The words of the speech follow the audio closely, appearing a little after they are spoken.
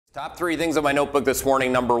Top three things on my notebook this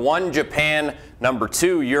morning. Number one, Japan. Number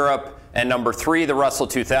two, Europe. And number three, the Russell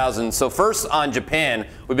 2000. So first on Japan,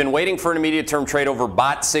 we've been waiting for an immediate term trade over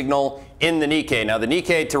bot signal in the Nikkei. Now the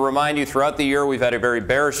Nikkei, to remind you, throughout the year we've had a very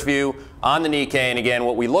bearish view on the Nikkei. And again,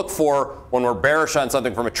 what we look for when we're bearish on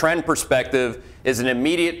something from a trend perspective is an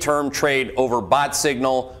immediate term trade over bot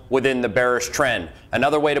signal within the bearish trend.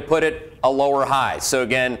 Another way to put it, a lower high. So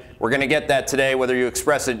again, we're going to get that today, whether you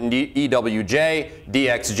express it in EWJ,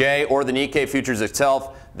 DXJ, or the Nikkei futures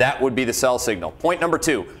itself. That would be the sell signal. Point number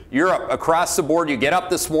two, Europe. Across the board, you get up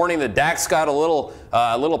this morning, the DAX got a little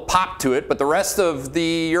pop to it, but the rest of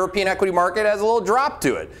the European equity market has a little drop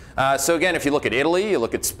to it. So again, if you look at Italy, you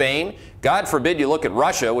look at Spain, God forbid you look at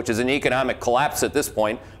Russia, which is an economic collapse at this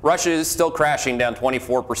point. Russia is still crashing down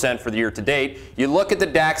 24% for the year to date. You look at the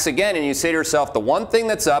DAX again and you say to yourself, the one thing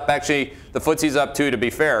that's up, actually the FTSE's up too, to be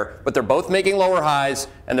fair, but they're both making lower highs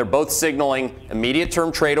and they're both signaling immediate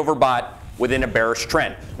term trade over bot within a bearish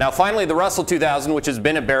trend. Now finally, the Russell 2000, which has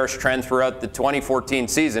been a bearish trend throughout the 2014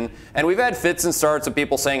 season, and we've had fits and starts of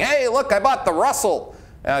people saying, hey, look, I bought the Russell.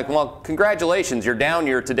 Well, congratulations, you're down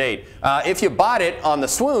year to date. If you bought it on the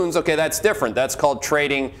swoons, okay, that's different. That's called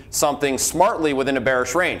trading something smartly within a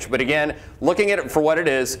bearish range. But again, looking at it for what it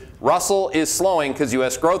is, Russell is slowing because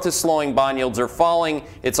U.S. growth is slowing, bond yields are falling.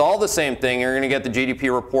 It's all the same thing. You're going to get the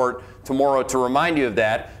GDP report tomorrow to remind you of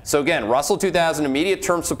that. So again, Russell 2000 immediate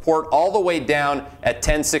term support all the way down at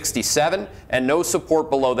 1067 and no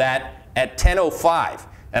support below that at 1005.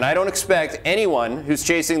 And I don't expect anyone who's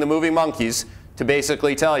chasing the moving monkeys to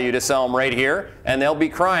basically tell you to sell them right here, and they'll be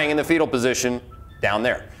crying in the fetal position down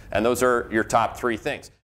there. And those are your top three things.